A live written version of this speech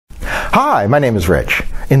Hi, my name is Rich.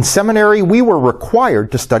 In seminary, we were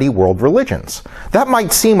required to study world religions. That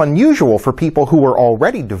might seem unusual for people who were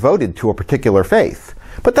already devoted to a particular faith,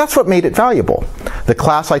 but that's what made it valuable. The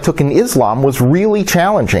class I took in Islam was really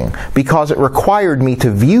challenging because it required me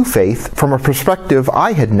to view faith from a perspective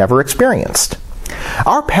I had never experienced.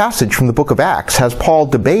 Our passage from the book of Acts has Paul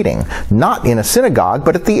debating, not in a synagogue,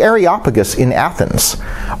 but at the Areopagus in Athens.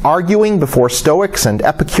 Arguing before Stoics and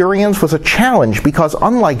Epicureans was a challenge because,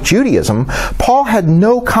 unlike Judaism, Paul had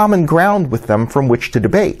no common ground with them from which to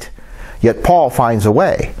debate. Yet Paul finds a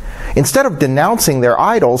way. Instead of denouncing their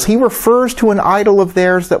idols, he refers to an idol of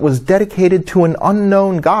theirs that was dedicated to an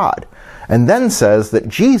unknown God, and then says that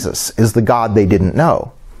Jesus is the God they didn't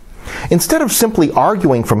know. Instead of simply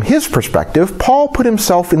arguing from his perspective, Paul put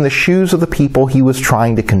himself in the shoes of the people he was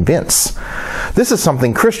trying to convince. This is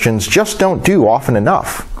something Christians just don't do often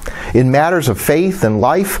enough. In matters of faith and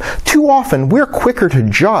life, too often we're quicker to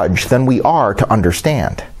judge than we are to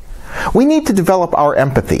understand. We need to develop our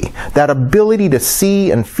empathy, that ability to see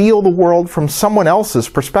and feel the world from someone else's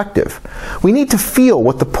perspective. We need to feel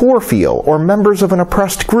what the poor feel, or members of an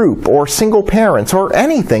oppressed group, or single parents, or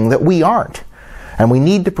anything that we aren't. And we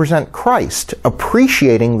need to present Christ,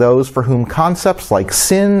 appreciating those for whom concepts like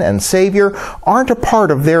sin and Savior aren't a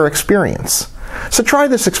part of their experience. So try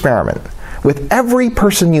this experiment. With every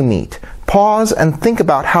person you meet, pause and think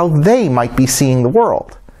about how they might be seeing the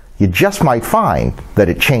world. You just might find that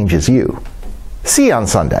it changes you. See you on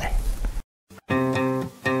Sunday.